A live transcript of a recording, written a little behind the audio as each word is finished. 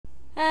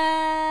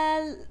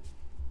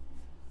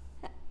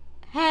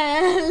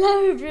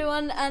Hello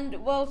everyone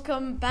and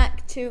welcome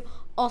back to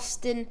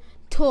Austin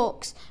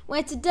Talks,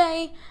 where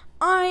today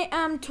I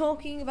am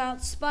talking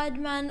about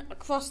Spider-Man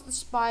Across the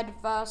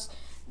Spider-Verse,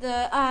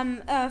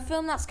 the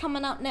film that's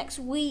coming out next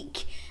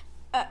week.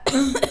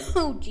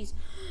 Oh jeez.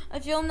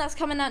 A film that's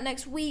coming out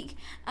next week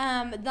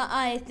that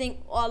I think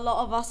a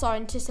lot of us are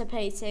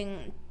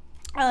anticipating,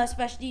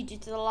 especially due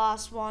to the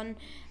last one.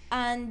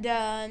 And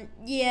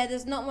yeah,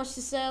 there's not much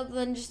to say other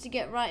than just to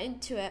get right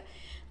into it.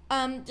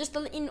 Just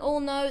to let you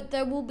all know,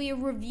 there will be a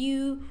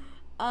review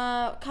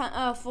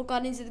for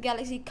Guardians of the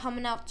Galaxy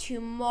coming out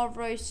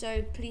tomorrow,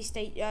 so please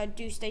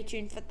stay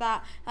tuned for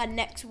that. And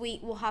next week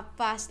we'll have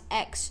Fast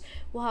X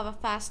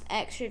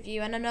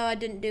review. And I know I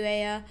didn't do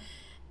a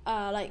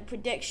like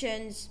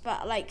predictions,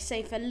 but like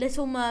say for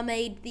Little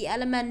Mermaid, The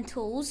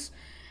Elementals,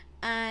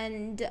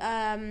 and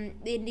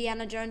the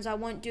Indiana Jones, I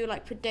won't do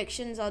like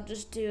predictions. I'll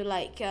just do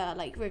like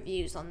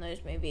reviews on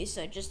those movies.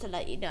 So just to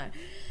let you know.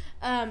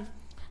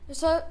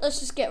 So let's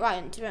just get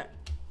right into it.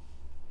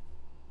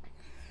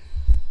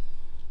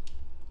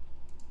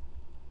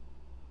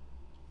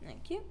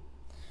 Thank you.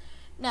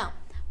 Now,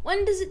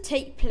 when does it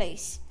take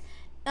place?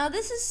 Now,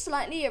 this is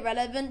slightly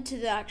irrelevant to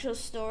the actual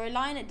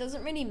storyline. It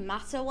doesn't really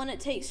matter when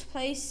it takes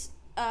place.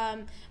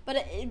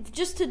 But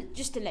just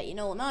to let you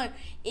all know,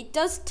 it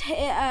does.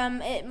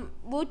 It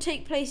will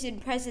take place in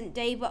present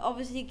day, but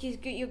obviously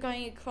you're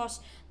going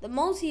across the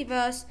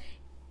multiverse,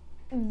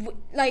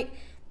 like.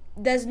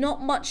 There's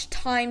not much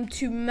time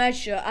to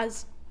measure,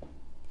 as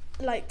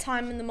like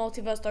time and the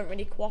multiverse don't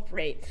really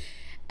cooperate.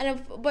 And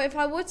but if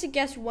I were to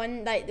guess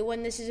when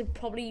this is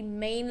probably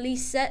mainly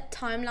set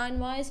timeline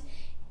wise,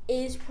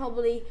 is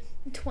probably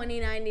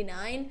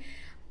 2099.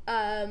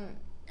 And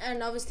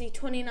obviously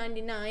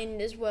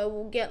 2099 is where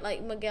we'll get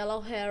like Miguel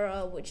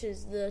O'Hara, which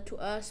is the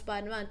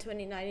Spider-Man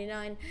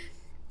 2099.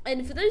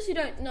 And for those who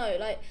don't know,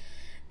 like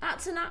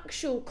that's an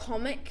actual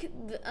comic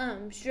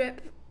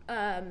strip.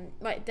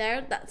 Right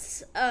there,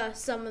 that's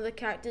some of the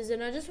characters,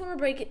 and I just want to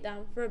break it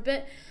down for a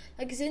bit.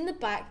 Like, cause in the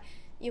back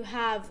you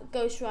have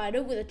Ghost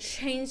Rider with a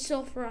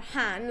chainsaw for a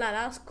hand, like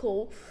that's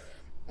cool.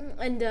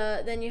 And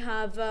then you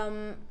have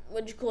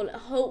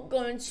Hulk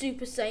going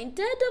Super Saiyan.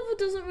 Daredevil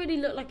doesn't really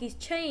look like he's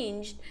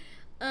changed.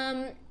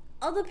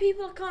 Other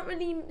people I can't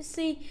really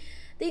see.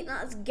 I think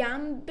that's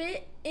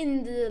Gambit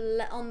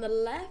on the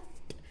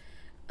left,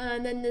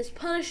 and then there's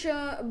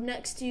Punisher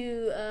next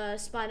to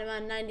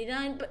Spider-Man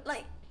 99. But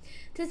like,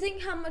 to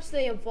think how much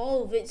they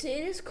evolve, it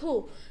is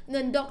cool. And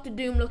then Doctor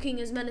Doom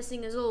looking as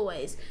menacing as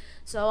always.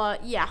 So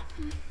yeah.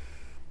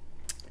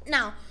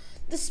 Now,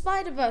 the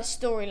Spider-Verse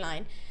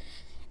storyline.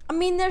 I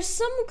mean, there's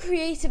some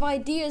creative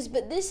ideas,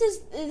 but this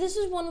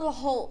is one of the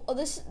whole.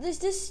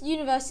 This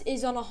universe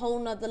is on a whole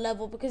nother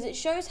level because it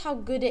shows how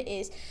good it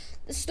is.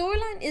 The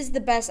storyline is the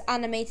best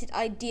animated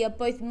idea,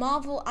 both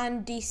Marvel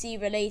and DC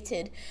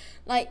related.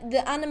 Like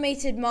the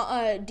animated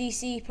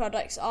DC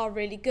products are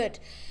really good.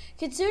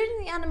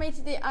 Considering the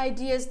animated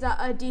ideas that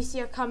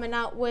DC are coming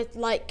out with,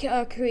 like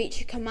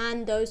Creature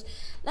Commandos,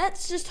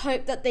 let's just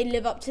hope that they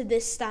live up to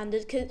this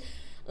standard. Cause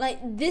like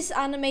this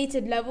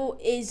animated level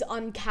is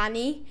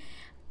uncanny.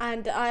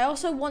 And I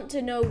also want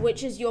to know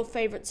which is your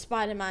favorite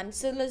Spider-Man.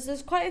 So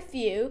there's quite a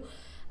few.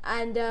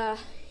 And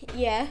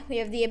yeah, we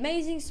have the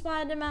Amazing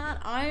Spider-Man,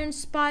 Iron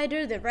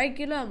Spider, the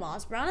regular,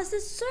 Miles Morales.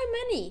 There's so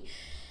many.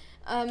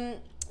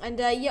 And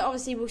yeah,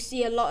 obviously we'll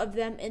see a lot of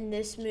them in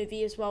this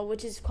movie as well,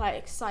 which is quite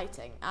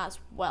exciting as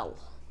well.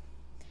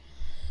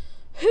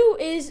 Who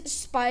is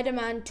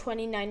Spider-Man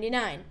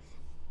 2099?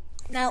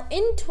 Now,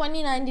 in the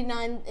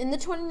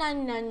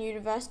 2099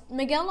 universe,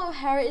 Miguel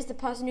O'Hara is the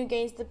person who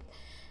gains the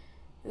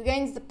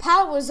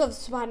powers of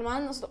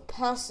Spider-Man. That's not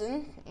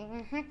person.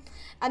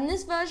 And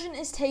this version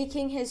is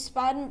taking his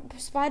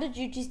spider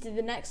duties to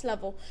the next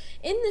level.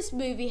 In this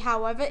movie,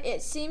 however,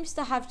 it seems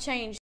to have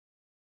changed.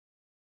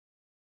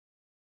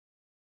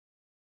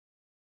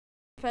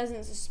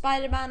 Presence of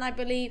Spider-Man, I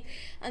believe,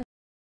 and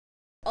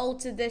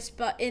altered this,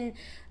 but in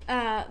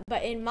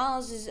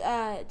Miles's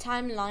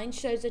timeline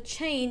shows a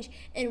change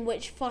in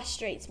which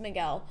frustrates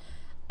Miguel.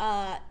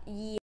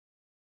 Yeah.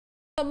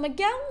 But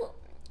Miguel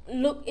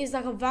is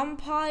like a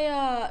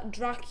vampire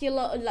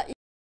Dracula, like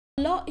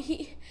a lot.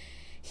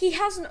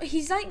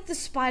 He's like the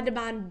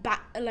Spider-Man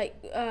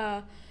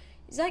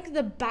he's like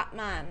the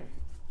Batman.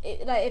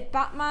 Like if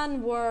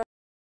Batman were.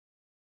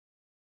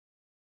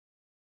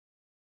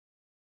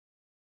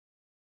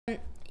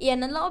 Yeah,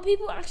 and a lot of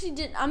people actually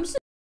didn't.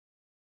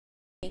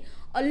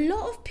 A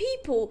lot of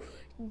people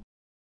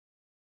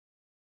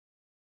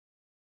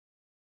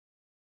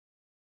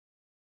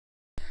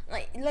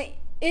like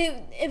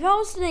if I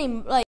was to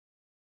name like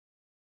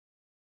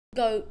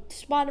go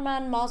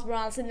Spider-Man, Miles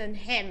Morales, and then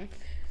him.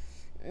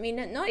 I mean,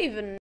 not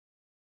even.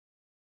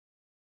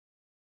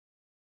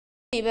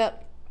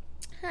 But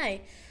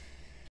hey,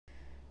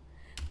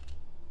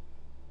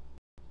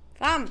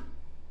 fam,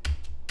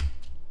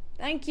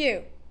 thank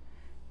you.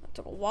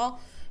 Took a while.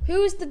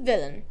 Who is the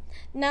villain?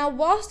 Now,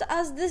 whilst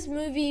as this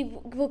movie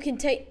will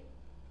contain...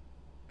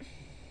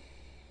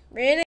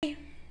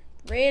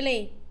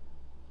 Really?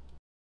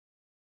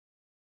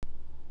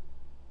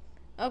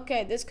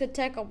 Okay, this could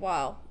take a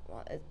while.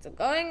 What is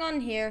going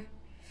on here?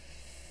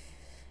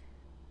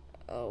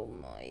 Oh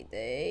my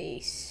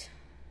days.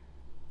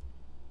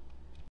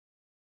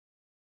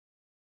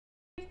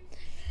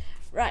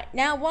 Right,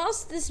 now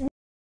whilst this movie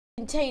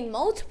contains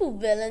multiple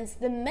villains,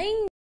 the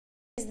main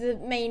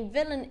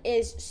villain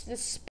is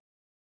the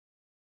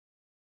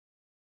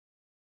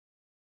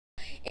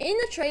in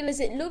the trailers.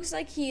 It looks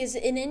like he is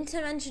an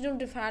interdimensional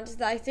defense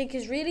that I think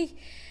is really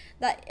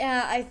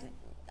I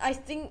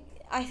think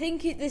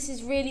this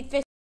is really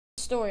fit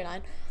the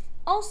storyline.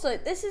 Also,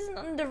 this is an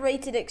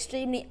underrated,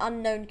 extremely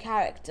unknown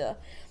character.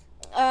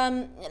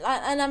 And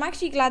I'm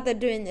actually glad they're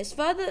doing this.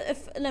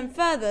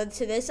 Further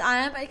to this, I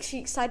am actually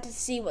excited to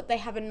see what they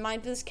have in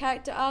mind for this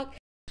character arc.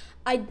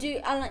 I do,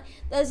 and like,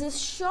 there's a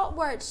shot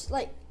where it's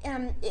like,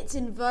 it's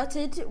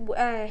inverted,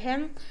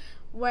 him,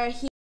 where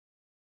he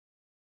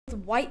with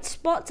white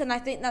spots, and I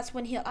think that's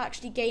when he'll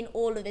actually gain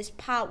all of his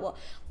power.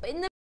 But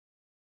in the,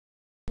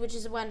 which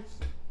is when,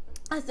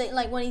 I think,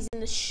 like, when he's in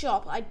the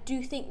shop, I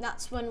do think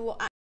that's when we'll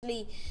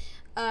actually,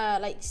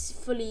 like,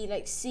 fully,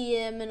 like, see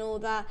him and all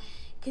that,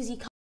 because he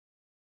can't.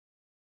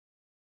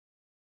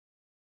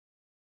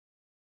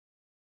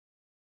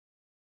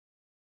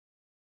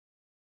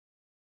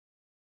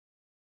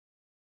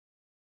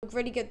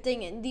 Really good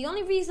thing, and the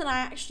only reason I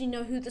actually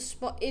know who the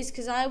Spot is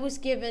because I was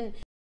given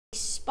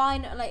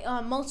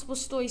multiple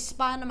story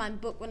Spider-Man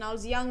book when I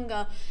was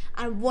younger,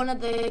 and one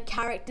of the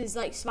characters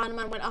like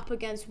Spider-Man went up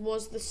against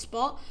was the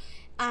Spot,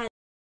 and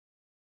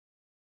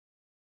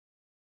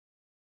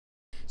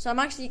so I'm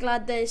actually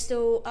glad they're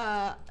still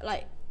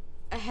like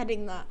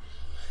heading that.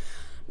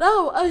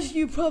 Now, as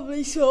you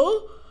probably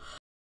saw,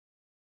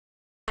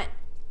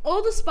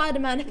 all the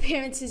Spider-Man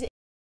appearances.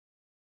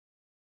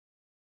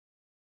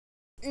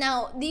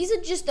 Now, these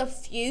are just a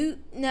few.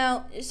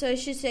 Now, so I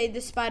should say the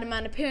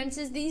Spider-Man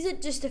appearances. These are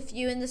just a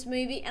few in this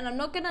movie, and I'm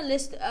not gonna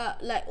list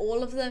like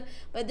all of them.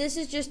 But this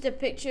is just a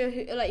picture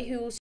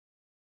who's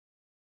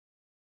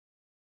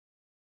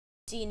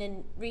seen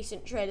in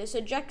recent trailers.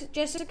 So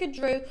Jessica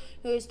Drew,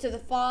 who is to the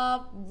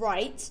far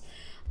right,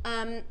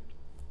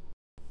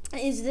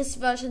 is this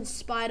version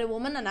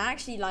Spider-Woman, and I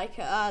actually like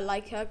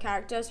her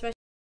character, especially.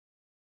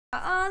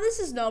 This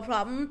is no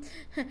problem.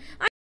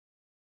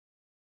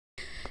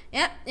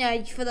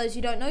 Yeah, for those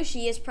who don't know,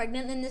 she is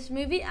pregnant in this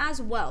movie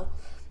as well.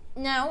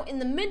 Now, in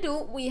the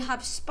middle, we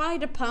have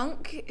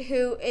Spider-Punk,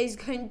 who is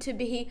going to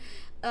be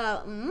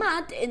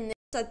mad in this.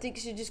 I think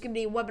she's just going to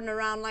be webbing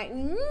around like,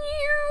 it'd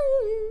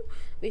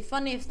be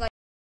funny if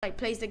like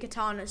plays the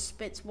guitar and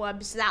spits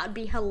webs. That would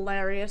be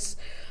hilarious.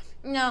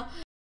 Now,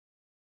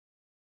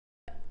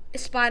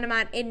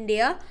 Spider-Man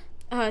India,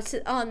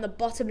 on the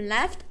bottom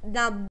left.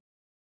 Now, I'm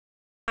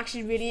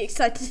actually really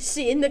excited to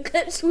see in the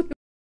clips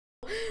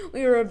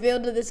we were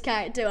revealed to this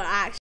character are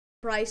actually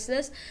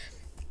priceless.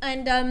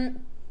 And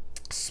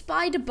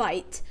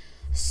Spider-Bite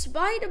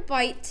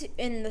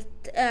in the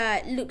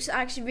looks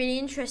actually really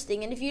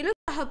interesting. And if you look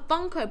at her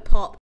Funko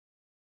Pop,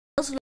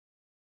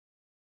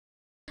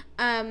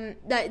 that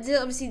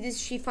obviously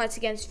she fights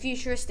against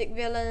futuristic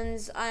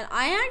villains. And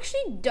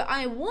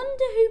I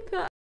wonder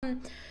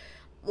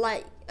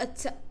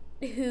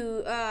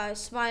who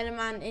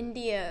Spider-Man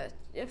India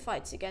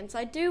fights against.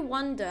 I do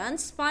wonder, and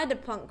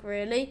Spider-Punk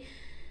really.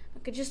 I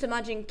could just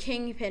imagine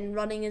Kingpin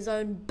running his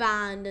own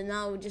band, and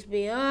that would just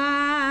be,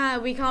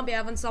 we can't be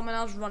having someone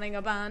else running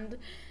a band.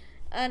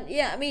 And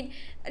yeah, I mean,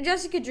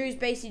 Jessica Drew's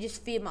basically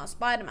just female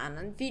Spider-Man,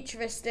 and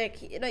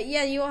futuristic, like,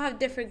 yeah, you all have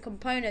different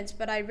components,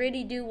 but I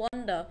really do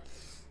wonder.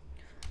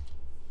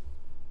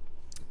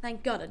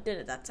 Thank God I did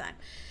it that time.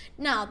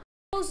 Now,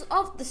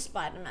 of the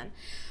Spider-Man.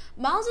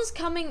 Miles is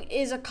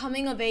a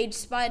coming-of-age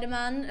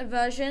Spider-Man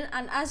version,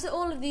 and as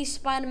all of these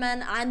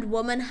Spider-Man and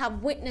women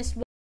have witnessed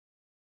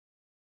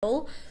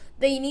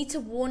they need to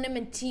warn him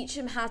and teach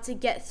him how to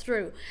get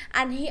through.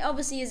 And he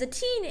obviously is a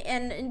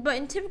teen, but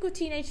in typical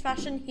teenage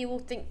fashion, he will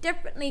think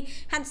differently.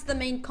 Hence the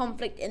main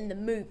conflict in the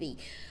movie.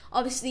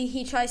 Obviously,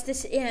 he tries to.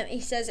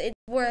 He says it's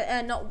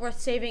not worth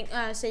saving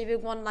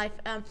one life,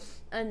 and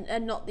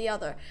not the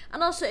other.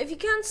 And also, if you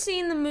can't see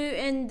in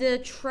the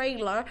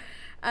trailer.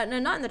 No,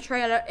 not in the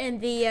trailer. In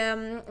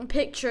the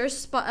pictures,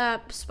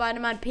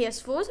 Spider-Man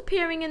PS4 is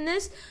appearing in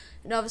this,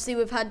 and obviously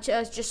we've had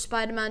just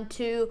Spider-Man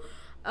 2.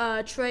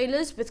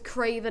 Trailers with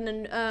Kraven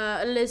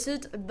and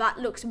Lizard. That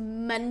looks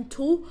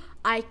mental.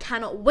 I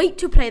cannot wait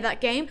to play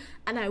that game,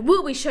 and I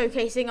will be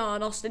showcasing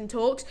on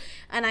AustinTalks,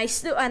 and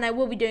I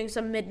will be doing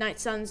some Midnight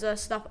Suns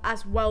stuff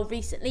as well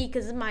recently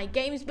because my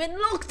game's been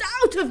locked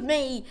out of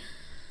me.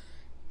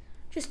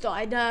 Just thought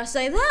I'd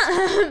say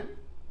that.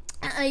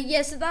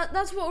 Yeah, so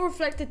that's what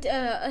reflected.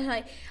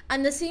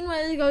 And the scene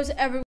where it goes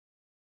everyone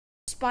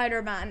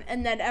Spider-Man,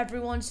 and then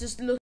everyone's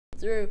just looking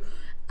through.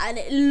 And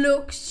it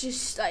looks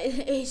just like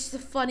it's the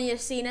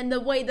funniest scene, and the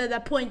way that they're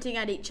pointing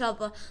at each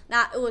other.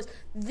 That was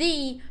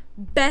the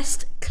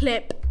best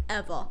clip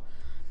ever.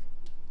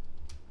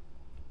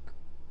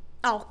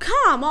 Oh,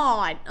 come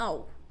on.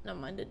 Oh, Never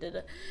mind, it did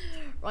it.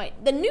 Right,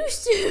 the new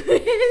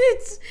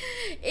suits.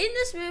 In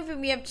this movie,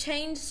 we have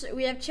changed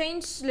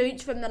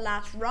suits from the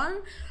last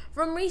run.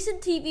 From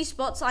recent TV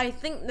spots, I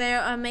think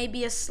there may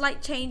be a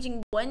slight change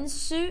in Gwen's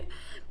suit,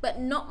 but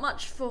not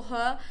much for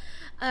her.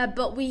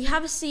 But we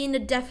have seen a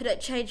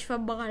definite change for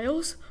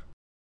Miles.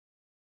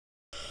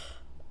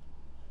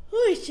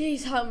 Oh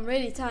jeez, I'm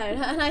really tired,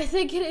 and I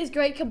think it is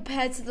great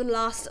compared to the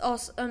last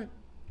and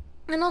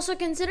also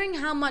considering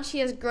how much he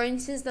has grown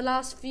since the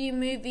last few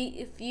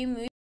movies.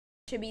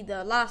 Should be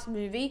the last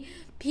movie.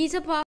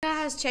 Peter Parker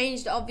has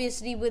changed,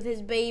 obviously, with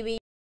his baby,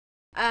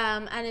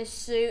 and his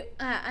suit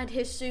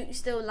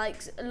still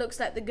looks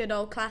like the good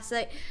old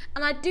classic.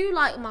 And I do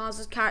like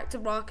Miles'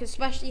 character arc,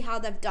 especially how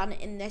they've done it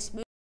in this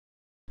movie.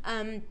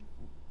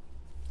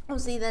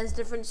 Obviously, there's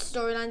different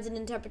storylines and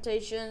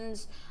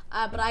interpretations,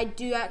 but I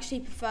do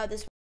actually prefer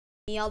this one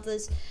than the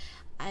others.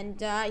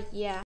 And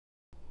yeah.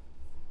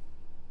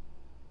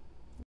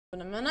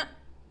 In a minute.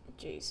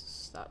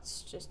 Jesus, that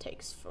just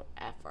takes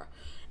forever.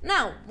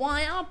 Now,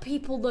 why are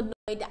people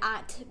annoyed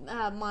at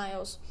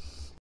Miles?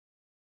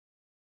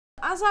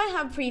 As I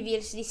have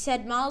previously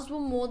said, Miles will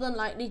more than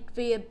likely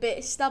be a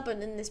bit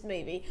stubborn in this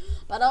movie,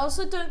 but I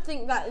also don't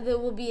think that there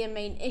will be a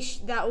main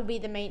issue. That will be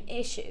the main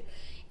issue.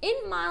 In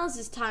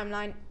Miles'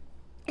 timeline,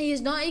 he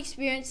has not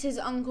experienced his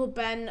Uncle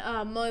Ben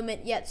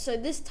moment yet, so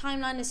this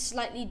timeline is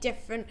slightly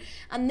different,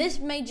 and this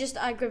may just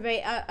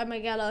aggravate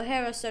Miguel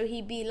O'Hara, so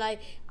he'd be like,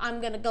 I'm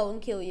gonna go and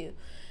kill you.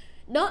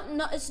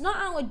 It's not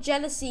out of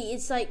jealousy,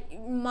 it's like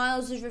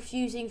Miles is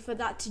refusing for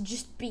that to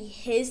just be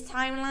his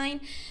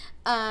timeline,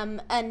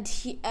 and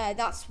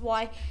that's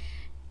why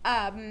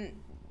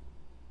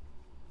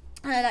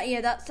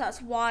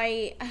that's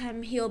why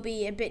he'll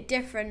be a bit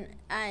different,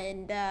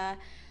 and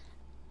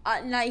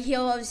like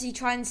he'll obviously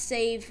try and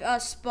save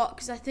Spot,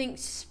 because I think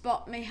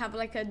Spot may have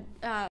like a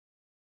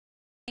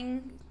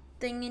thing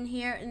in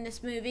here in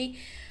this movie.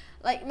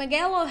 Like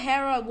Miguel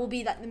O'Hara will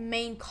be like the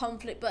main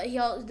conflict, but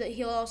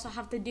he'll also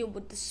have to deal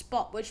with the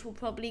Spot, which will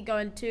probably go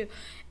into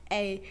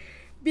a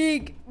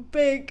big.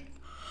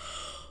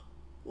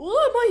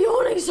 Why am I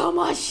yawning so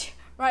much?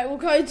 Right, we'll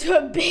go into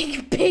a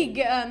big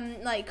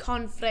like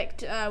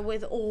conflict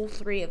with all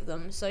three of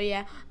them. So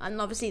yeah,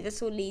 and obviously this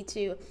will lead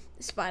to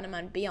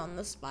Spider-Man Beyond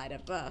the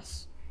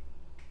Spider-Verse.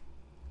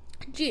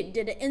 Gee,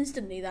 did it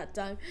instantly that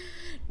time.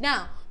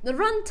 Now, the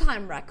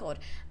runtime record.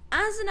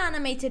 As an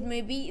animated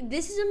movie,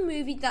 this is a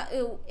movie that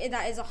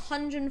is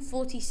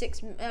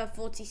 136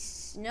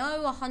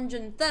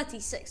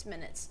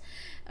 minutes,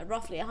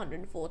 roughly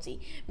 140,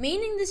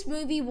 meaning this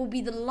movie will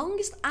be the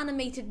longest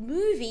animated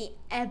movie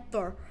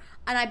ever.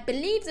 And I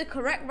believe the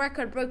correct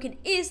record broken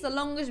is the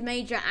longest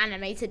major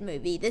animated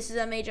movie. This is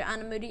a major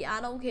animated movie,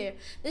 I don't care.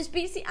 This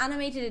beats the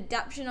animated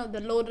adaptation of The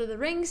Lord of the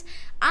Rings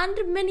and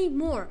many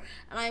more.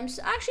 And I'm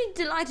actually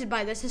delighted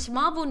by this. This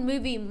Marvel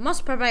movie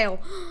must prevail.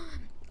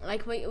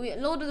 Like we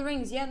Lord of the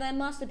Rings, yeah, they're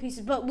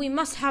masterpieces, but we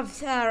must have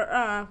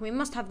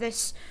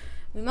this.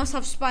 We must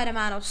have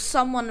Spider-Man or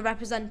someone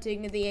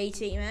representing the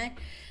A-Team, eh?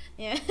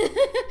 Yeah,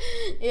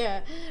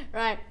 yeah,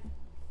 right.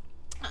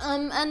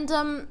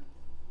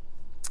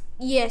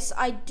 Yes,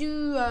 I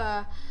do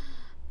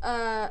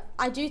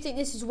think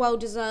this is well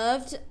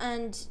deserved,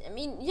 and I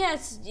mean,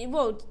 yes,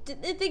 well,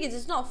 the thing is,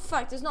 it's not a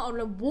fact, it's not an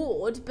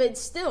award, but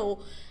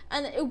still,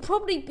 and it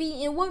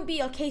won't be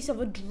a case of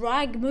a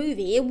drag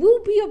movie, it will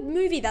be a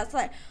movie that's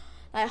like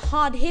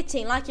hard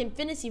hitting, like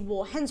Infinity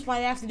War, hence why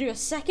they have to do a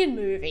second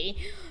movie.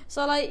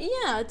 So like,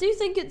 yeah, I do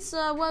think it's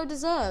well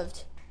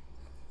deserved.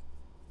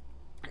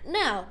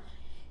 Now,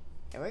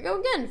 here we go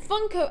again,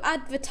 Funko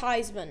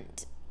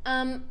advertisement.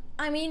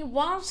 I mean,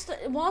 whilst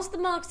the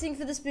marketing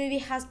for this movie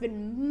has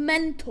been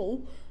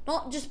mental,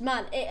 not just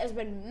mad, it has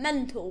been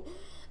mental,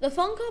 the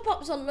Funko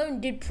Pops alone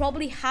did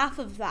probably half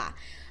of that.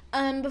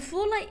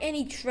 Before like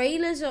any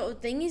trailers or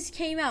things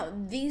came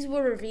out, these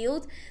were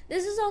revealed.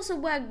 This is also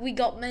where we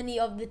got many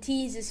of the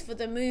teasers for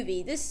the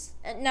movie.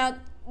 Now,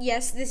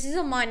 yes, this is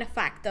a minor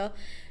factor,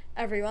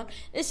 everyone.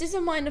 This is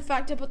a minor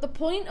factor, but the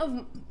point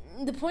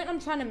I'm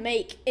trying to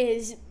make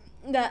is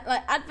that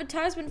like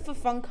advertisement for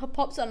Funko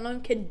Pops alone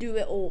can do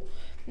it all.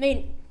 I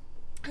mean,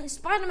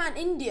 Spider-Man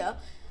India,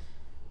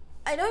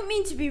 I don't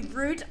mean to be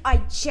rude, I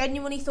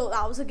genuinely thought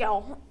that was a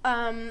girl.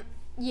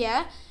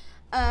 Yeah.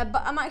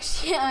 But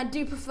I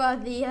do prefer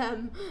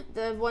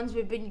the ones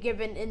we've been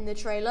given in the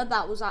trailer.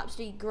 That was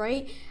absolutely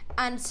great.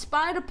 And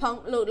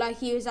Spider-Punk looked like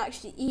he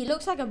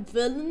looks like a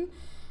villain.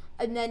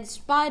 And then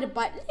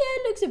Spider-Bite, yeah,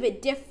 it looks a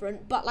bit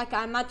different, but like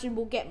I imagine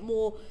we'll get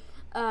more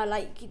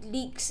like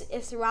leaks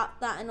throughout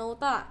that and all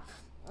that.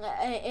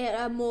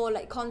 More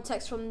like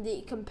context from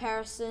the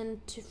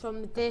comparison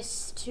from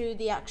this to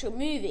the actual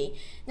movie.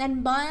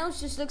 Then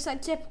Miles just looks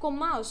like typical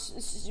Miles.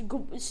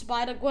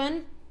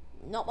 Spider-Gwen,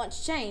 not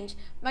much change.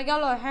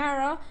 Miguel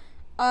O'Hara,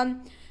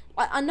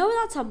 I know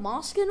that's a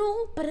mask and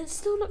all, but it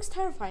still looks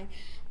terrifying.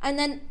 And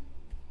then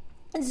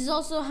This is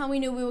also how we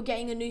knew we were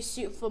getting a new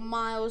suit for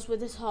Miles with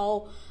this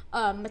whole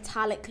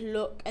metallic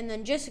look. And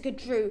then Jessica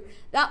Drew,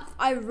 that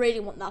I really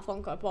want that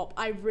Funko Pop.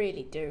 I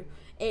really do.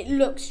 It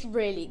looks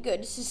really good.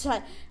 It's just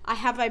like, I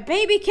have a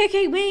baby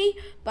kicking me,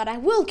 but I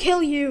will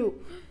kill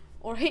you,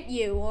 or hit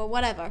you, or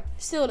whatever.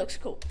 Still looks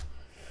cool.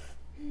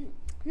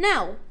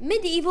 Now,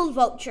 Medieval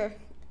Vulture.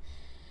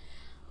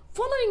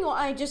 Following what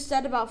I just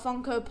said about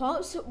Funko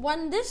Pops,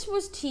 when this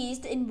was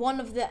teased in one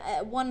of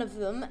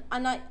them,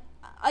 and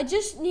I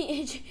just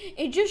need,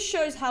 it just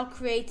shows how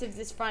creative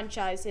this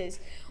franchise is.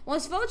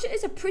 Whilst Vulture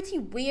is a pretty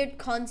weird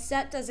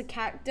concept as a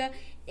character,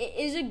 it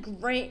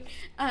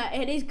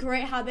is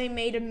great how they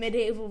made a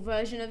medieval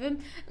version of him,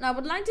 and I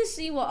would like to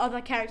see what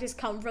other characters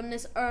come from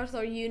this Earth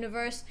or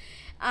universe,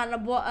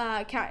 and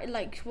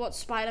what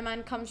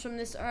Spider-Man comes from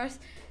this Earth.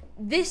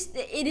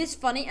 It is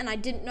funny, and I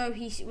didn't know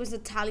he was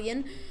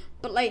Italian,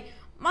 but like,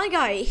 my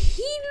guy,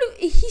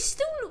 he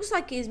still looks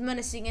like he's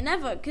menacing and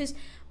ever, because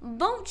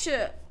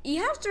Vulture,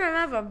 you have to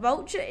remember,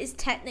 Vulture is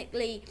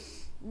technically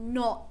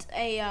not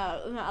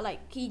a,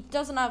 he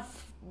doesn't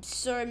have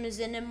serums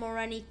in him or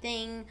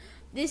anything.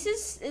 This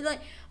is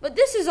but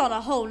this is on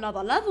a whole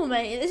nother level,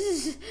 mate.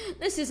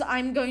 This is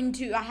I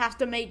have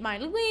to make my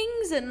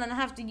wings, and then I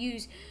have to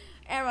use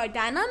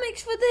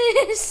aerodynamics for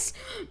this.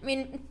 I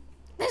mean,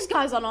 this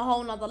guy's on a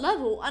whole nother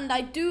level, and I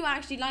do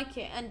actually like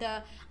it. And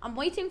I'm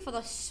waiting for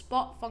the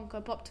Spot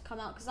Funko Pop to come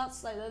out, because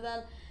that's like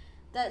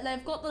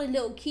they've got the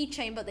little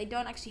keychain, but they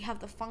don't actually have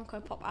the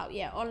Funko Pop out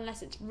yet,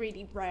 unless it's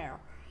really rare.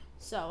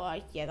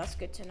 So yeah, that's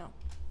good to know.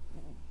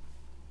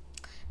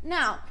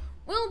 Now,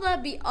 will there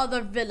be other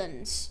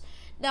villains?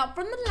 Now,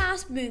 from the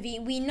last movie,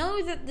 we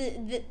know that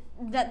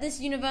that this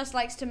universe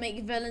likes to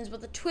make villains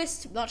with a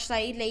twist, much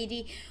like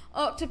Lady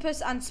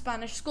Octopus and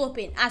Spanish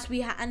Scorpion,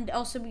 and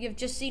also we have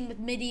just seen with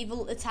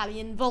Medieval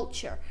Italian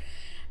Vulture.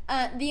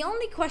 The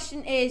only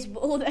question is,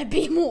 will there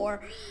be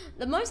more?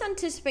 The most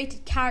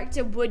anticipated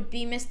character would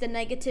be Mr.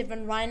 Negative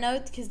and Rhino,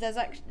 because there's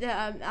actually,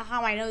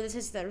 how I know this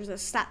is, there's a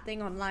stat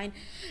thing online,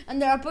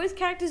 and there are both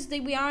characters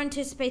that we are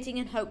anticipating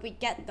and hope we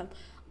get them.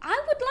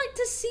 I would like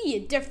to see a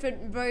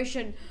different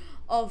version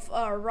of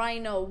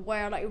Rhino,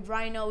 where like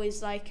Rhino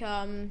is like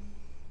I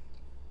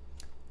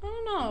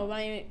don't know,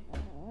 like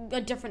a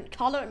different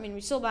color. I mean,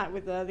 we saw that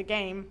with the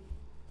game.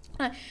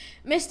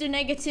 Mr.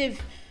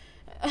 Negative,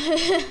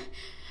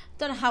 don't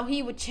know how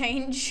he would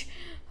change.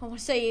 I want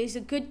to say he's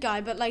a good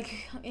guy, but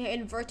like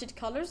inverted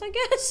colors, I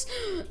guess.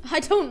 I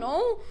don't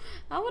know.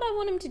 How would I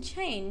want him to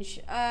change?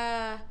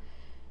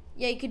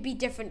 Yeah, it could be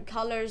different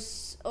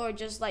colors, or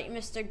just like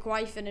Mr.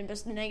 Gryphon and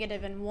Mr.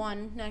 Negative in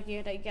one. Like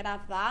you could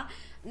have that.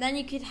 And then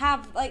you could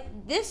have like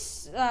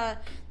this.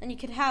 Then you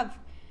could have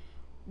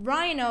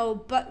Rhino,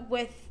 but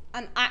with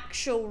an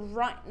actual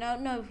Rhino.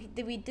 No,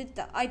 we did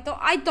that. I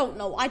don't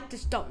know. I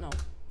just don't know.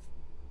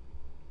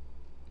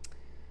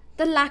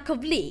 The lack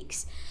of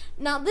leaks.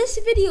 Now this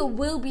video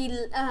will be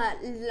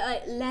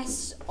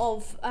less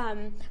of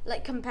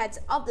compared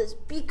to others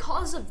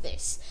because of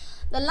this.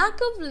 The lack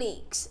of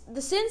leaks.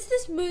 Since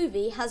this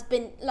movie has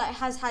been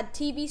has had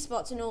TV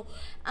spots and all,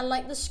 and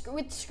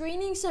with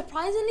screenings,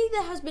 surprisingly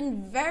there has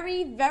been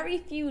very, very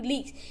few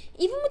leaks.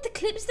 Even with the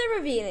clips they're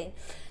revealing,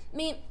 I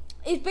mean,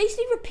 it's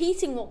basically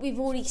repeating what we've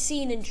already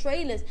seen in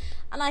trailers.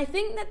 And I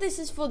think that this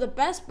is for the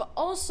best, but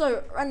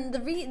also, and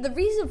the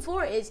reason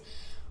for it is,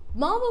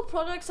 Marvel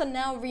products are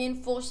now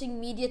reinforcing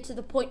media to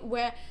the point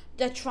where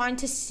they're trying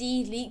to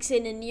see leaks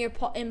in a near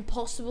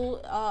impossible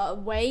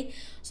way.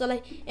 So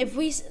like, if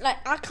we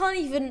I can't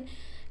even.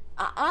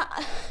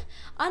 I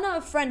know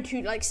a friend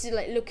who likes to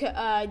look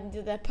at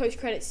the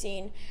post-credit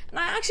scene, and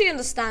I actually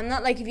understand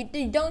that. Like, if you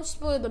don't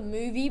spoil the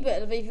movie,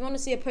 but if you want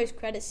to see a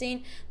post-credit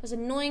scene, what's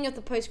annoying of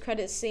the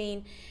post-credit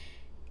scene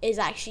is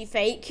actually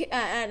fake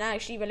and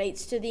actually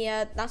relates to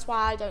the. That's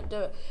why I don't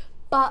do it.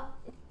 But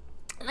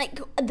like,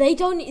 they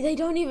don't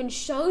even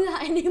show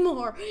that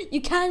anymore. You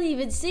can't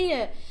even see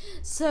it.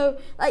 So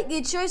like,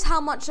 it shows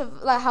how much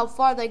of how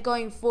far they're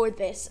going for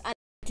this, and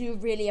I do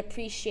really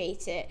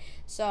appreciate it.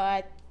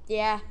 So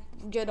yeah,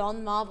 good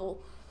on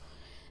Marvel.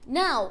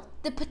 Now,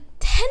 the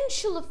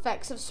potential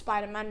effects of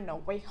Spider-Man No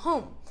Way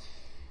Home.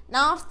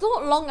 Now, I've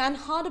thought long and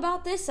hard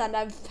about this, and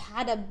I've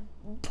had a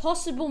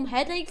possible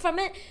headache from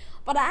it.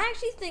 But I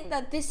actually think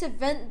that this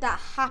event that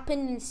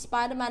happened in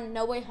Spider-Man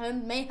No Way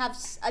Home may have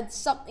had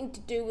something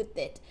to do with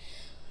it.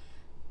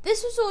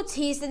 This was all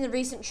teased in the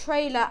recent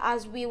trailer,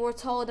 as we were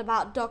told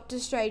about Doctor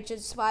Strange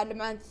and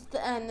Spider-Man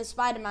and the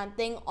Spider-Man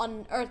thing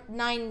on Earth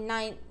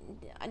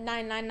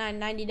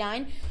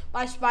 99999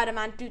 by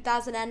Spider-Man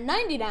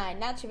 2099.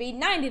 That should be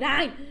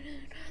 99.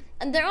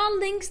 And there are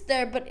links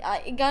there, but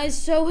guys,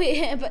 so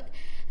but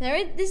there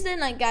is this thing,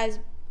 guys.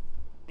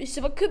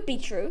 So it could be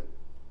true.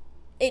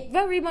 It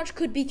very much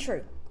could be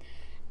true.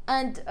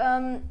 And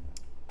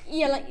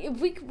yeah, if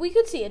we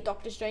could see a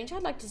Doctor Strange.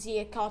 I'd like to see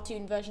a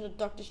cartoon version of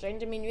Doctor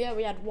Strange. I mean, yeah,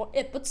 we had What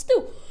If, but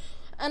still.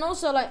 And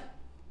also,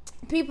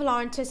 people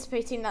are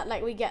anticipating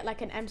that we get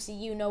an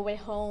MCU No Way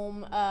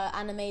Home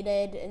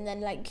animated, and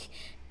then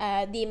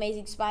the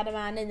Amazing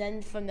Spider-Man, and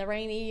then from the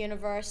Raimi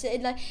universe.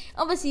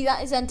 Obviously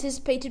that is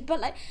anticipated,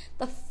 but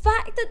the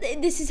fact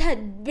that this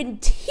had been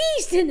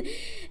teased and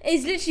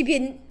is literally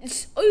been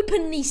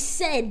openly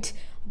said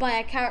by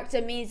a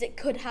character means it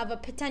could have a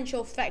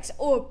potential effects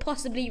or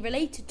possibly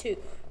related to,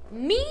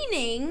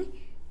 meaning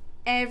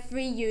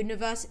every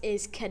universe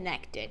is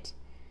connected.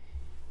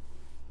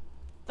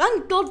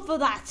 Thank God for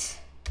that.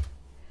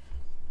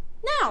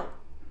 Now,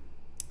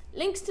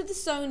 links to the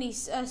Sony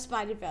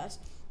Spider-Verse.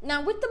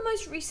 Now, with the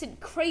most recent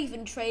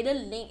Craven trailer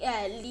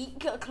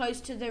leak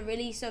close to the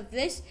release of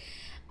this,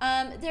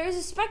 there is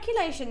a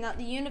speculation that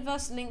the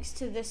universe links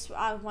to this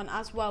one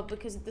as well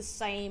because of the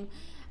same,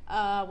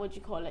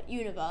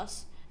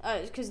 universe.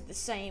 Because of the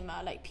same,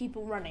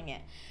 people running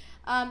it.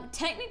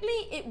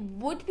 Technically, it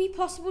would be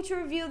possible to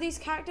reveal these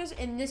characters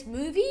in this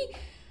movie,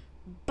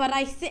 but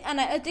I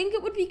think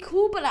it would be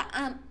cool, but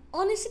I'm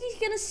honestly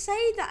gonna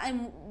say that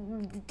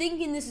I'm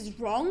thinking this is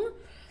wrong.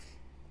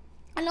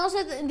 And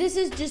also, this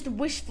is just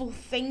wishful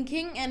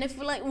thinking, and if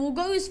we'll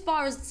go as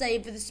far as to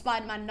say for the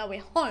Spider-Man No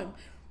Way Home,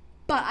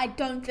 but I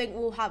don't think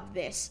we'll have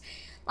this.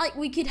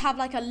 We could have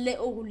a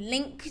little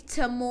link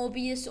to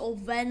Morbius or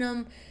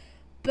Venom,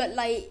 but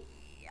I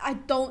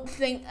don't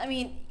think,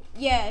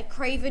 yeah,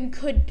 Craven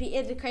could be,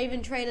 the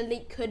Craven trailer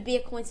leak could be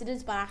a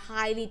coincidence, but I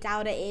highly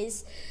doubt it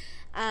is.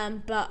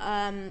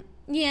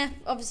 Yeah,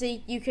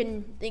 obviously you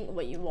can think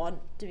what you want,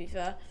 to be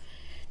fair.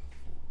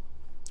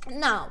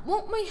 Now,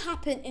 what may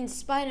happen in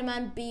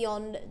Spider-Man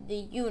Beyond the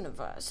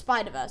Universe,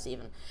 Spider-Verse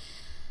even?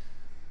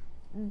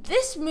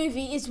 This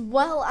movie is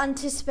well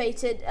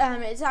anticipated.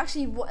 It's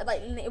actually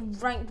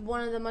ranked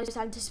one of the most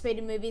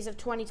anticipated movies of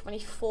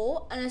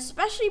 2024, and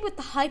especially with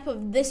the hype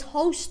of this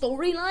whole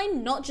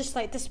storyline, not just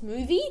this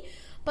movie,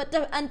 but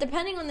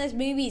depending on this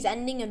movie's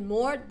ending and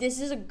more,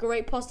 this is a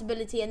great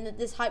possibility, and that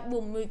this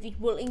movie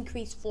will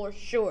increase for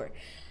sure.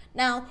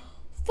 Now,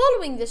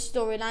 following this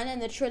storyline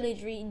and the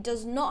trilogy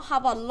does not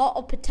have a lot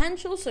of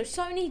potential, so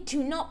Sony,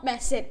 do not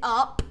mess it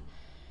up.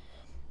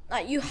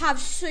 You have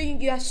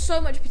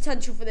so much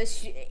potential for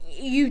this.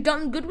 You've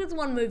done good with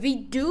one movie,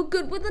 do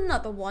good with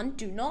another one.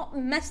 Do not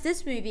mess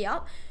this movie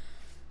up,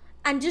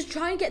 and just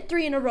try and get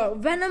 3 in a row.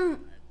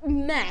 Venom,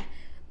 meh,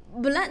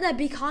 but Let There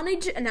Be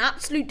Carnage, an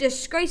absolute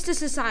disgrace to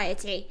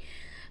society.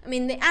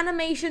 The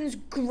animation's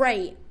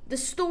great, the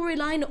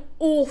storyline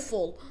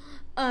awful.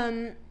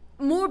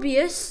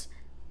 Morbius,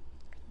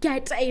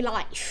 get a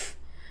life.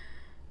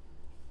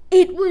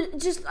 It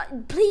was just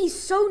please,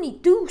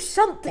 Sony, do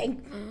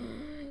something.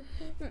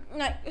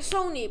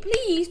 Sony,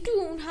 please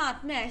do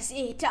not mess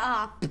it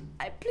up.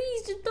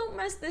 Please just don't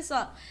mess this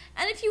up.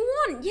 And if you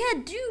want,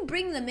 yeah, do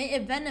bring the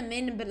Venom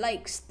in,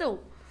 but still.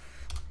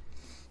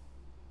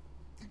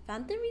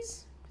 Fan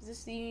theories? Is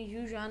this the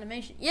usual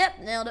animation? Yep,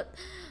 nailed it.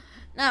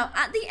 Now,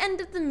 at the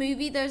end of the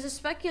movie, there's a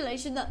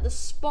speculation that the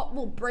Spot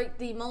will break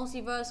the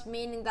multiverse,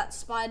 meaning that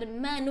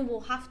Spider-Man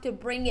will have to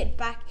bring it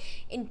back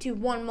into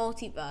one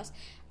multiverse.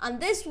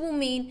 And this will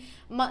mean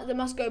they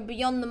must go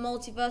beyond the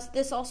multiverse.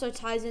 This also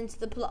ties into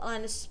the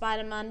plotline of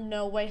Spider-Man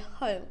No Way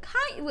Home.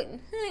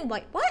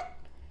 Wait, what?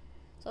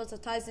 So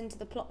it ties into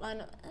the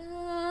plotline.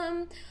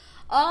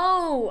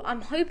 Oh,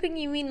 I'm hoping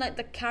you mean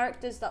the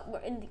characters that were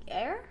in the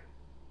air?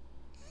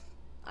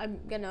 I'm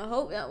gonna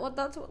hope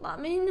that's what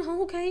that means.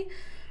 Okay.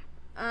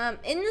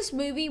 In this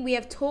movie, we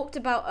have talked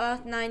about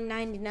Earth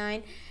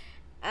 999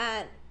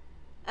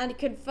 and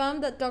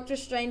confirmed that Doctor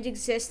Strange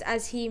exists,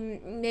 as he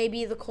may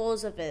be the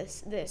cause of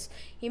this.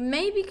 He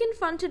may be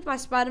confronted by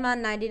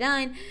Spider-Man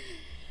 99,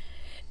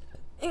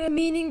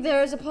 meaning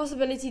there is a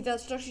possibility that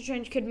Doctor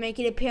Strange could make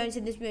an appearance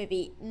in this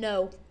movie.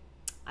 No,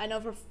 I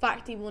know for a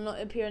fact he will not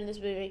appear in this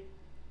movie,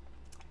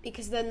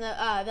 because then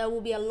there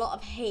will be a lot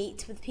of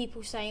hate with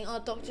people saying,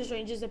 oh, Doctor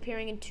Strange is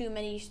appearing in too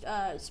many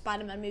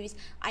Spider-Man movies.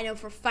 I know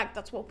for a fact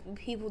that's what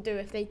people do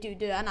if they do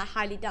it, and I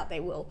highly doubt they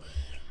will.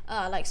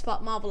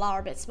 Marvel are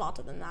a bit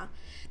smarter than that.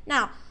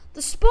 Now,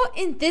 the Spot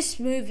in this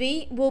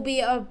movie will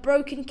be a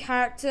broken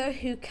character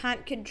who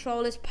can't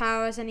control his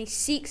powers, and he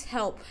seeks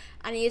help,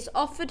 and he is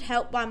offered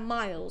help by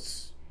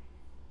Miles.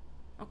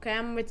 Okay,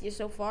 I'm with you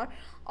so far.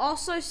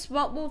 Also,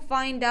 Spot will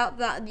find out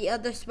that the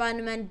other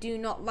Spider-Men do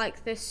not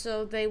like this,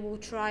 so they will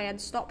try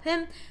and stop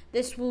him.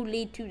 This will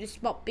lead to the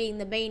Spot being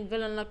the main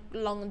villain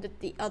along with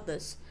the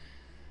others.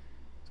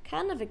 It's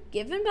kind of a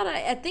given, but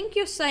I think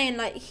you're saying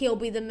he'll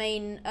be the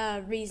main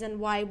reason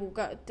why we'll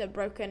go to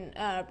broken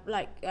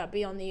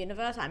beyond the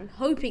universe. I'm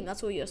hoping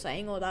that's what you're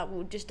saying, or that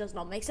just does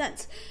not make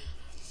sense.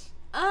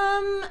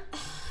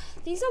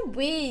 These are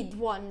weird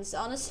ones,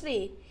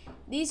 honestly.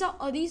 These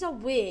are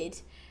weird.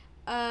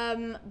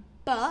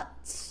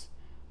 But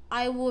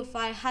if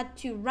I had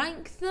to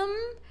rank them,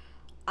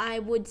 I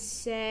would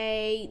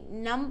say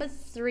number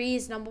 3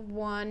 is number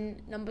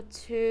 1, number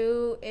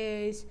 2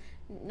 is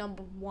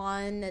number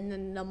 1, and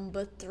then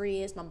number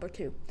 3 is number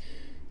 2.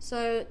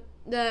 So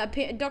the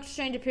Doctor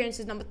Strange appearance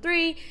is number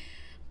 3.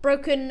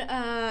 Broken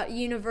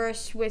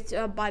universe with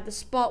by the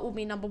Spot will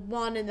be number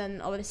 1, and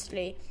then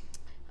obviously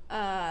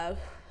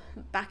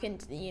back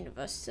into the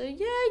universe. So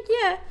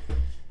yeah.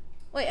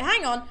 Wait,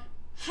 hang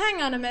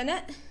on a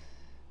minute.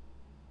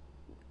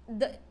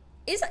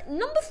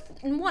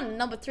 1 and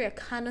number 3 are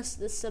kind of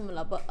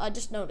similar, but I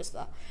just noticed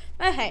that.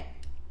 Okay.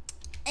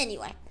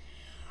 Anyway,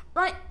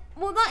 right.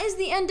 Well, that is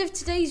the end of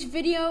today's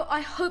video.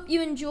 I hope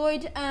you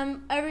enjoyed,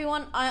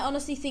 everyone. I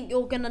honestly think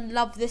you're gonna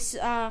love this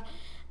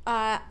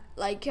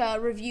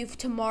review for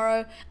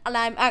tomorrow, and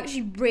I'm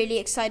actually really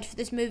excited for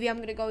this movie. I'm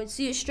gonna go and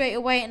see it straight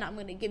away, and I'm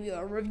gonna give you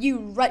a review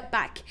right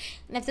back.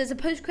 And if there's a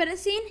post-credit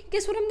scene,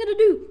 guess what I'm gonna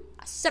do?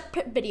 A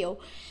separate video,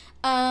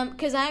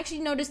 because I actually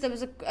noticed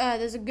there's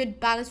a good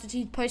balance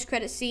between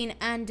post-credit scene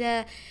and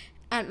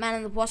Ant-Man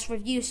and the Wasp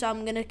review, so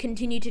I'm gonna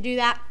continue to do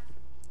that.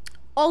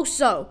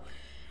 Also,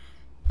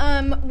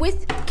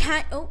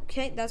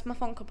 okay, that's my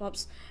Funko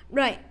Pops.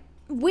 Right.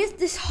 With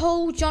this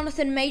whole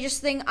Jonathan Majors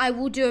thing, I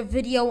will do a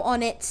video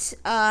on it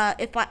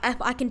if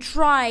I can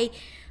try.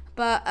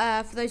 But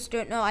for those who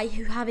don't know, I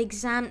have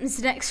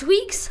exams next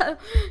week, so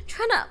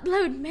trying to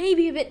upload may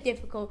be a bit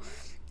difficult.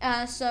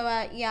 Yeah,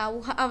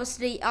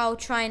 obviously I'll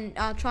try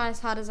as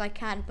hard as I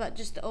can, but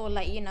just to all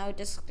let you know,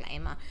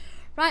 disclaimer.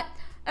 Right,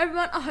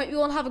 everyone, I hope you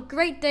all have a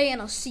great day,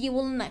 and I'll see you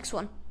all in the next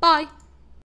one. Bye.